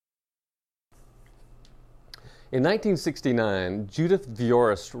In 1969, Judith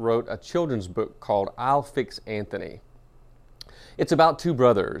Viorst wrote a children's book called I'll Fix Anthony. It's about two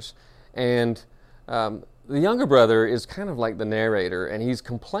brothers, and the younger brother is kind of like the narrator, and he's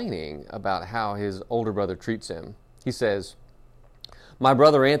complaining about how his older brother treats him. He says, "My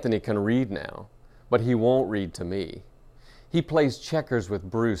brother Anthony can read now, but he won't read to me. He plays checkers with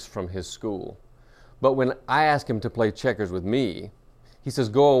Bruce from his school. But when I ask him to play checkers with me, he says,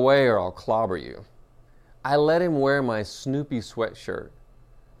 'Go away or I'll clobber you.' I let him wear my Snoopy sweatshirt.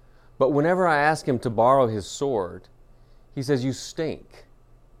 But whenever I ask him to borrow his sword, he says, 'You stink.'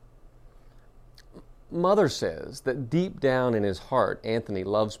 Mother says that deep down in his heart, Anthony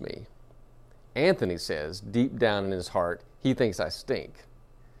loves me. Anthony says deep down in his heart, he thinks I stink.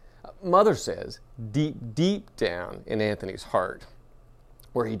 Mother says deep down in Anthony's heart,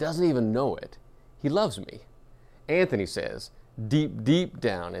 where he doesn't even know it, he loves me. Anthony says deep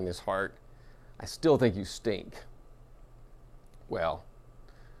down in his heart, I still think you stink. Well,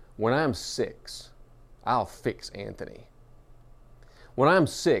 when I'm 6, I'll fix Anthony. When I'm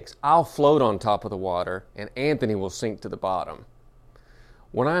 6, I'll float on top of the water and Anthony will sink to the bottom.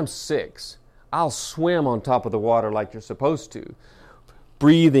 When I'm 6, I'll swim on top of the water like you're supposed to,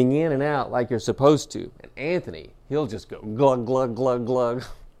 breathing in and out like you're supposed to. And Anthony, he'll just go glug, glug, glug, glug.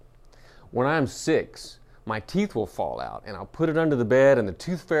 When I'm 6, my teeth will fall out and I'll put it under the bed and the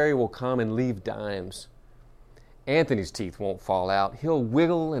tooth fairy will come and leave dimes. Anthony's teeth won't fall out. He'll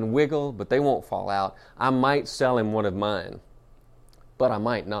wiggle and wiggle, but they won't fall out. I might sell him one of mine, but I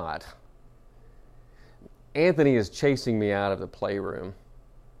might not. Anthony is chasing me out of the playroom.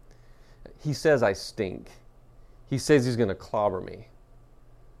 He says I stink. He says he's going to clobber me.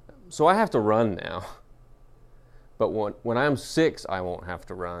 So I have to run now. But when I'm 6, I won't have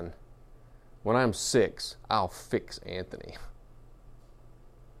to run. When I'm 6, I'll fix Anthony.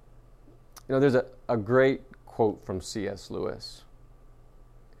 You know, there's a great quote from C.S. Lewis.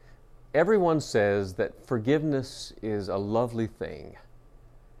 Everyone says that forgiveness is a lovely thing.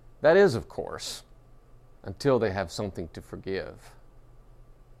 That is, of course, until they have something to forgive.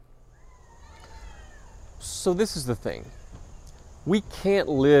 So this is the thing. We can't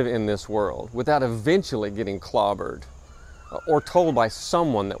live in this world without eventually getting clobbered or told by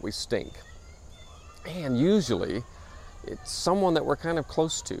someone that we stink. And usually, it's someone that we're kind of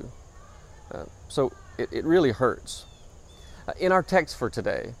close to. So it really hurts. In our text for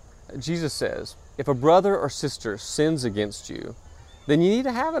today, Jesus says, if a brother or sister sins against you, then you need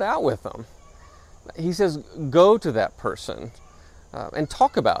to have it out with them. He says, go to that person and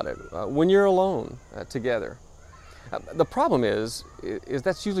talk about it when you're alone together. The problem is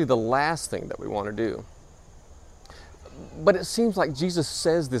that's usually the last thing that we want to do. But it seems like Jesus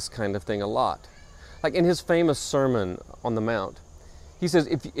says this kind of thing a lot. Like in his famous Sermon on the Mount, he says,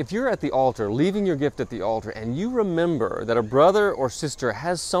 if you're at the altar, leaving your gift at the altar, and you remember that a brother or sister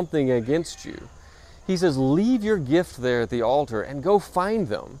has something against you, he says, leave your gift there at the altar and go find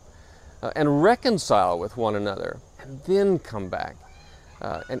them and reconcile with one another, and then come back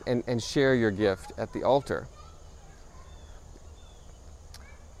and share your gift at the altar.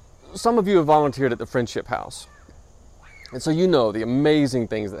 Some of you have volunteered at the Friendship House. And so you know the amazing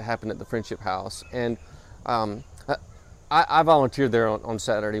things that happen at the Friendship House. And I volunteered there on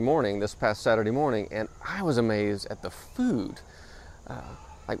Saturday morning, this past Saturday morning, and I was amazed at the food.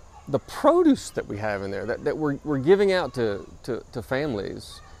 Like the produce that we have in there, that we're giving out to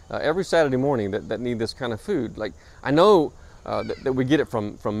families every Saturday morning that need this kind of food. Like I know that we get it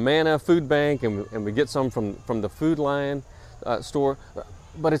from Manna Food Bank, and we get some from the Food Lion store.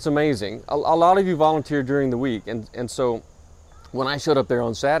 But it's amazing. A lot of you volunteer during the week, and so when I showed up there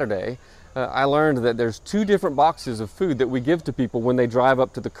on Saturday, I learned that there's 2 different boxes of food that we give to people when they drive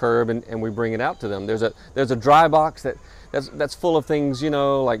up to the curb and we bring it out to them. There's a dry box that's full of things, you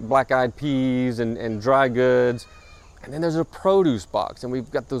know, like black-eyed peas and dry goods, and then there's a produce box, and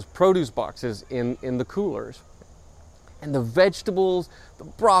we've got those produce boxes in the coolers. And the vegetables, the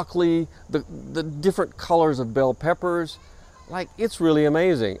broccoli, the different colors of bell peppers. Like, it's really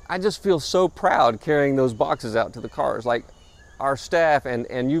amazing. I just feel so proud carrying those boxes out to the cars. Like, our staff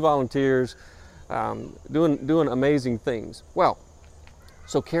and you volunteers doing amazing things. Well,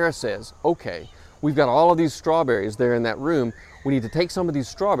 so Kara says, okay, we've got all of these strawberries there in that room. We need to take some of these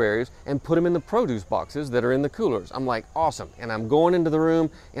strawberries and put them in the produce boxes that are in the coolers. I'm like, awesome. And I'm going into the room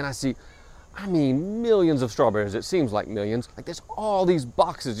and I see, millions of strawberries. It seems like millions. Like, there's all these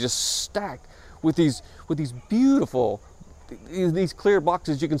boxes just stacked with these beautiful, these clear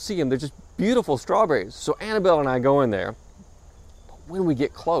boxes. You can see them. They're just beautiful strawberries. So Annabelle and I go in there. But when we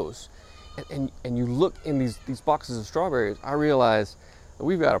get close and you look in these boxes of strawberries, I realize that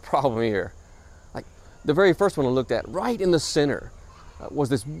we've got a problem here. Like, The very first one I looked at, right in the center, was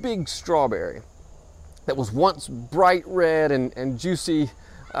this big strawberry that was once bright red and juicy.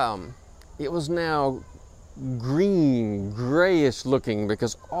 It was now green, grayish looking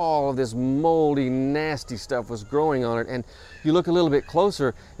because all of this moldy, nasty stuff was growing on it. And you look a little bit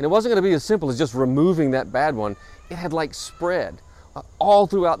closer, and it wasn't going to be as simple as just removing that bad one. It had like spread all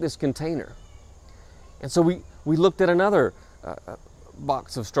throughout this container. And so we looked at another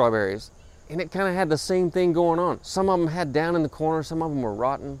box of strawberries, and it kind of had the same thing going on. Some of them had down in the corner, some of them were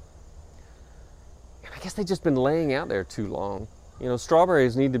rotten. And I guess they'd just been laying out there too long. You know,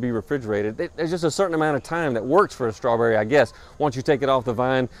 strawberries need to be refrigerated. There's just a certain amount of time that works for a strawberry, I guess, once you take it off the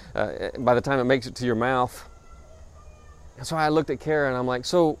vine, by the time it makes it to your mouth. And so I looked at Kara and I'm like,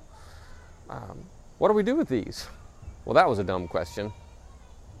 so what do we do with these? Well, that was a dumb question.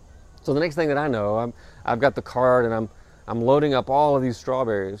 So the next thing that I know, I've got the cart and I'm loading up all of these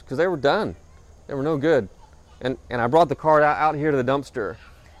strawberries because they were done. They were no good. And I brought the cart out here to the dumpster,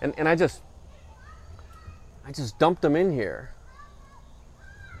 and I just dumped them in here.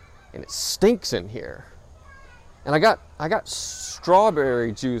 And it stinks in here. And I got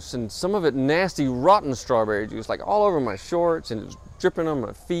strawberry juice, and some of it nasty, rotten strawberry juice, like all over my shorts, and it was dripping on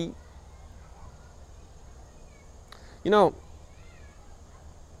my feet. You know,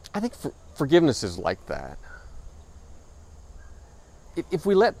 I think forgiveness is like that. If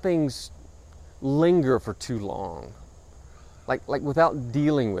we let things linger for too long, like without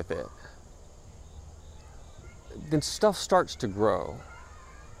dealing with it, then stuff starts to grow.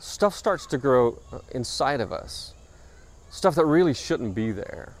 Stuff starts to grow inside of us. Stuff that really shouldn't be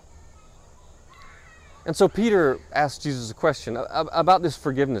there. And so Peter asked Jesus a question about this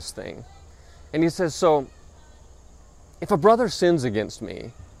forgiveness thing. And he says, so, if a brother sins against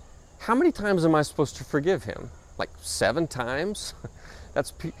me, how many times am I supposed to forgive him? Like 7 times?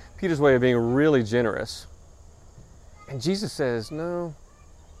 That's Peter's way of being really generous. And Jesus says, no,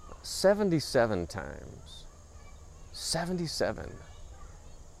 77 times. 77.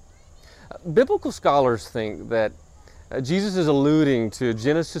 Biblical scholars think that Jesus is alluding to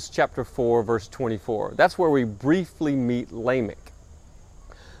Genesis chapter 4, verse 24. That's where we briefly meet Lamech.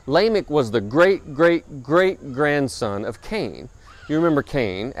 Lamech was the great-great-great-grandson of Cain. You remember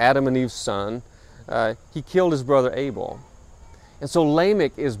Cain, Adam and Eve's son. He killed his brother Abel. And so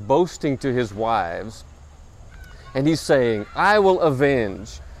Lamech is boasting to his wives, and he's saying, I will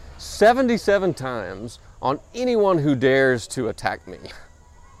avenge 77 times on anyone who dares to attack me.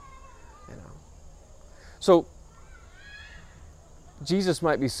 So, Jesus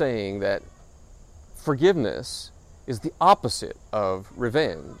might be saying that forgiveness is the opposite of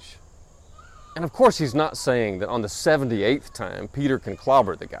revenge. And of course, he's not saying that on the 78th time Peter can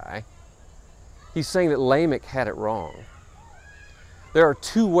clobber the guy. He's saying that Lamech had it wrong. There are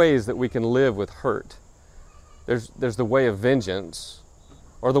 2 ways that we can live with hurt. There's the way of vengeance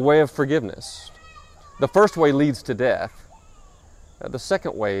or the way of forgiveness. The first way leads to death. The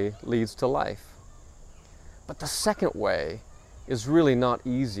second way leads to life. But the second way is really not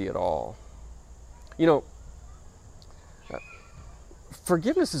easy at all. You know,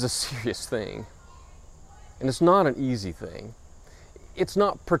 forgiveness is a serious thing, and it's not an easy thing. It's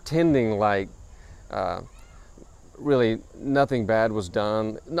not pretending like really nothing bad was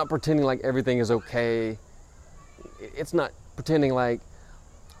done, not pretending like everything is okay. It's not pretending like,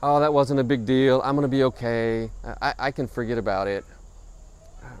 oh, that wasn't a big deal, I'm going to be okay, I can forget about it.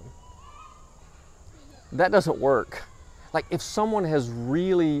 That doesn't work. Like if someone has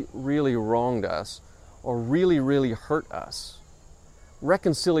really, really wronged us or really, really hurt us,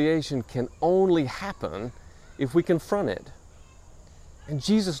 reconciliation can only happen if we confront it. And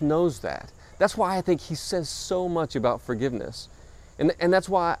Jesus knows that. That's why I think he says so much about forgiveness. And that's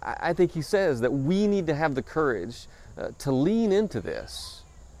why I think he says that we need to have the courage to lean into this,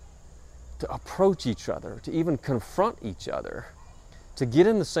 to approach each other, to even confront each other, to get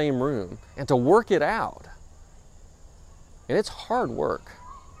in the same room and to work it out. And it's hard work.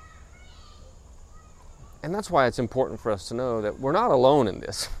 And that's why it's important for us to know that we're not alone in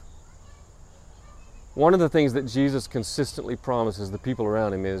this. One of the things that Jesus consistently promises the people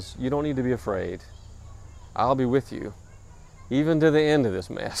around him is, you don't need to be afraid. I'll be with you, even to the end of this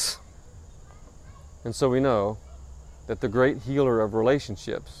mess. And so we know that the great healer of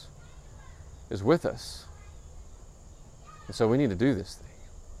relationships is with us. And so we need to do this thing.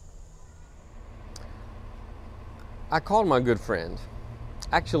 I called my good friend.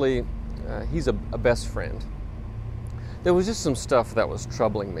 Actually, he's a best friend. There was just some stuff that was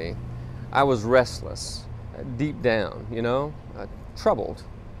troubling me. I was restless, deep down, troubled.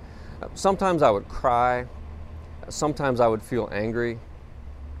 Sometimes I would cry. Sometimes I would feel angry.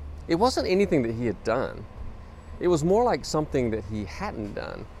 It wasn't anything that he had done. It was more like something that he hadn't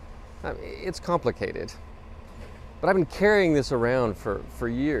done. I mean, it's complicated. But I've been carrying this around for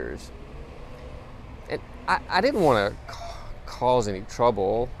years. And I didn't want to cause any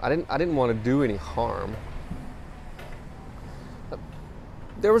trouble. I didn't want to do any harm.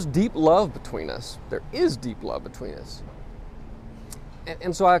 There was deep love between us. There is deep love between us.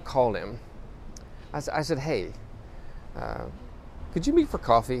 And so I called him. I said, hey, could you meet for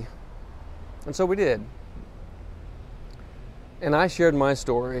coffee? And so we did. And I shared my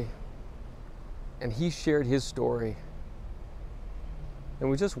story, and he shared his story.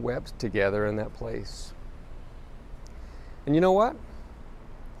 And we just wept together in that place. And you know what?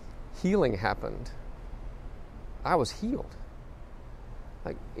 Healing happened. I was healed.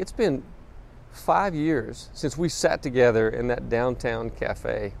 Like, it's been 5 years since we sat together in that downtown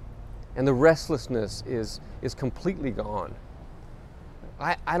cafe, and the restlessness is completely gone.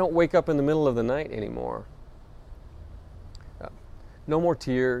 I don't wake up in the middle of the night anymore. No more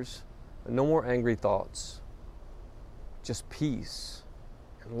tears, no more angry thoughts, just peace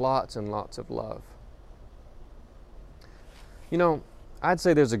and lots of love. You know, I'd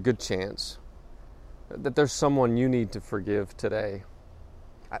say there's a good chance that there's someone you need to forgive today.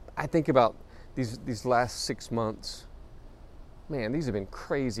 I think about these last 6 months. Man, these have been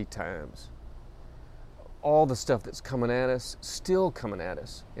crazy times. All the stuff that's coming at us, still coming at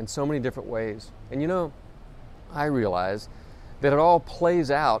us in so many different ways. And you know, I realize that it all plays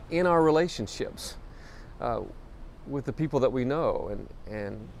out in our relationships with the people that we know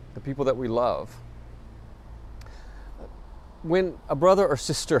and the people that we love. When a brother or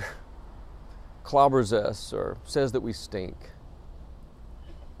sister clobbers us or says that we stink,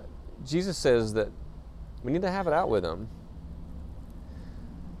 Jesus says that we need to have it out with them.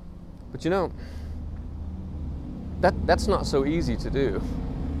 But you know, that's not so easy to do.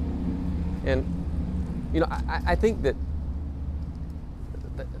 And you know, I think that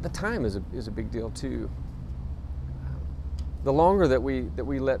the time is a big deal too. The longer that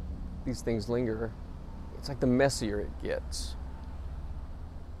we let these things linger, it's like the messier it gets.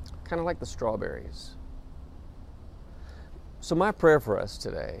 Kind of like the strawberries. So my prayer for us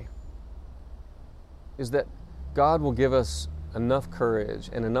today is that God will give us enough courage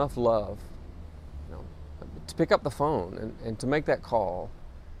and enough love, you know, to pick up the phone and to make that call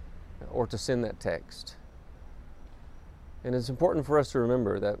or to send that text. And it's important for us to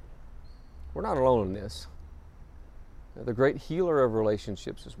remember that we're not alone in this. The great healer of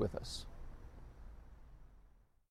relationships is with us.